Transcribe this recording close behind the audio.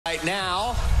right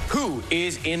now who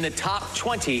is in the top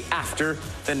 20 after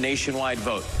the nationwide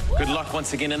vote. Good luck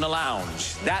once again in the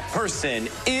lounge. That person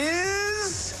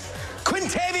is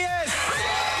Quintavious.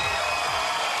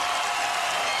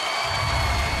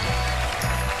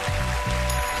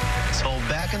 So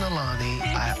back in Alani,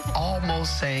 I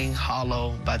almost sang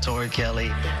Hollow by Tori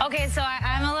Kelly. Okay, so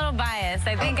I'm a little biased.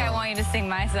 I think I want you to sing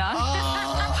my song.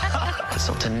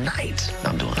 So tonight,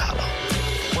 I'm doing Hollow.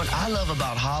 What I love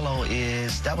about Hollow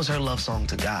is that was her love song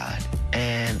to God.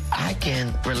 And I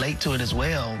can relate to it as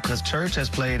well because church has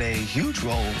played a huge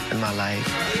role in my life.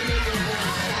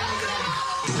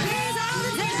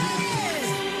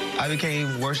 I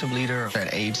became worship leader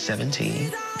at age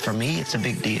 17. For me, it's a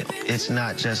big deal. It's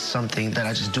not just something that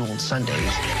I just do on Sundays.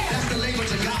 That's the label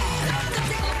to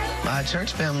God. My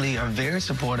church family are very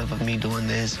supportive of me doing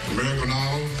this. American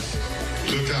Idol,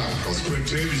 look out, because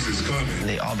Quintavious is coming.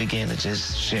 They all began to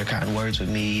just share kind words with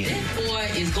me. This boy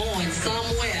is going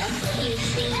somewhere.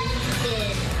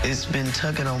 It's been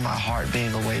tugging on my heart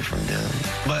being away from them.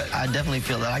 But I definitely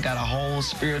feel that I got a whole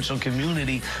spiritual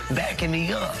community backing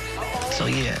me up. So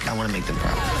yeah, I want to make them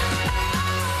proud.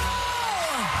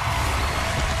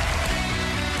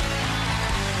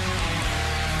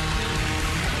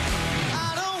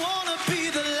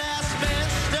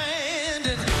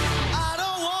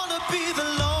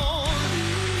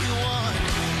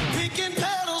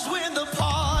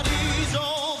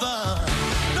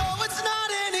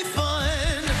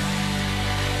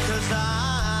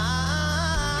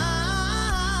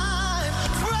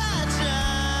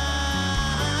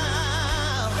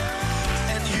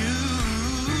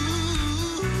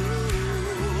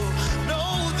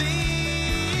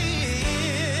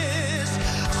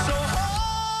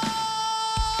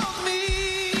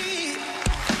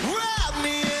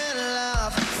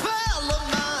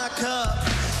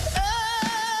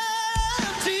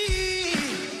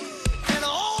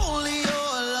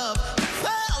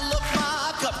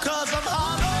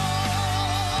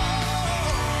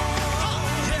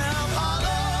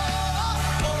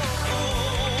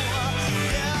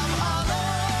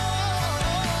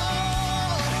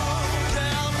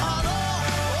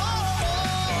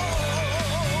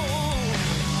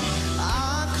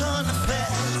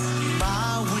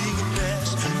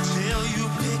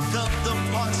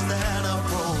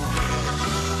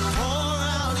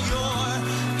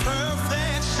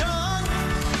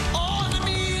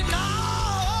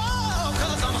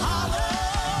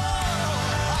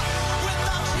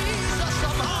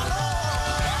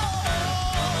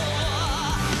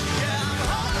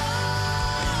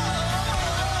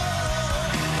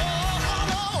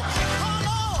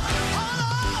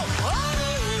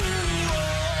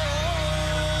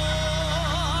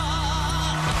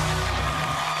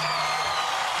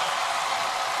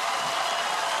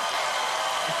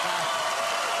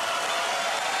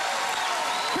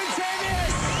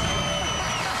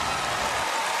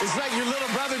 It's like your little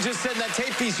brother just said in that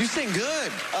tape piece, you sing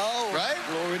good. Oh, right?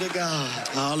 Glory to God.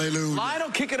 Hallelujah. Lionel,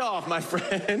 kick it off, my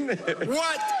friend.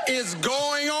 What is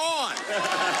going on?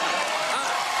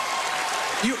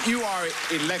 You are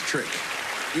electric.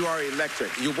 You are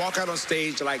electric. You walk out on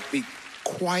stage like the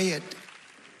quiet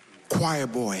choir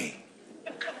boy.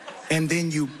 And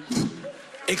then you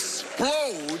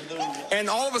explode, and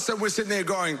all of a sudden we're sitting there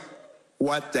going,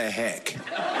 what the heck?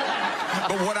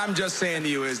 But what I'm just saying to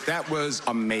you is that was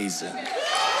amazing. Katy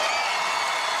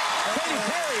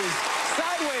Perry's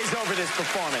sideways over this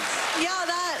performance. Yeah,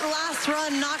 that last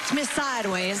run knocked me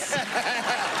sideways.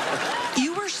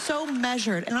 You were so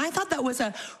measured, and I thought that was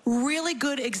a really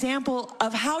good example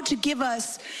of how to give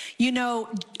us, you know,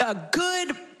 a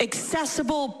good,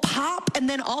 accessible pop, and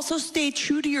then also stay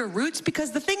true to your roots,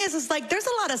 because the thing is like, there's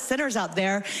a lot of sinners out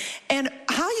there, and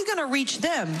how are you gonna reach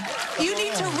them? You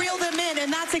need to reel them in,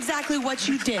 and that's exactly what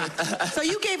you did. So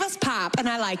you gave us pop, and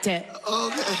I liked it.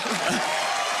 Okay.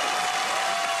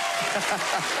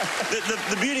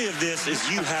 The beauty of this is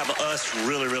you have us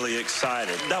really, really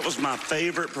excited. That was my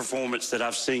favorite performance that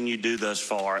I've seen you do thus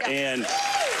far. And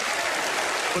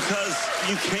because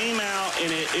you came out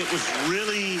and it was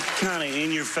really kind of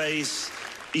in your face.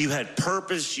 You had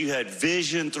purpose, you had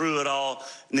vision through it all,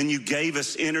 and then you gave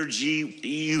us energy.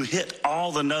 You hit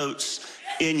all the notes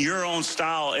in your own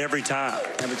style every time.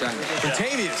 Every time.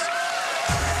 Quintavious.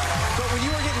 But when you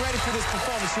were getting ready for this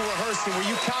performance, you were rehearsing, were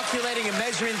you calculating and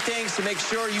measuring things to make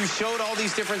sure you showed all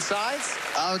these different sides?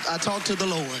 I talked to the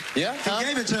Lord. Yeah? He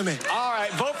gave it to me. All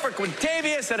right, vote for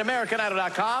Quintavious at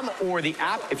AmericanIdol.com or the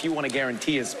app if you want to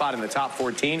guarantee a spot in the top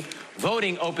 14.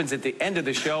 Voting opens at the end of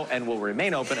the show and will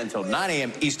remain open until 9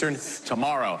 a.m. Eastern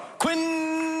tomorrow.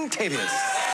 Quintavious.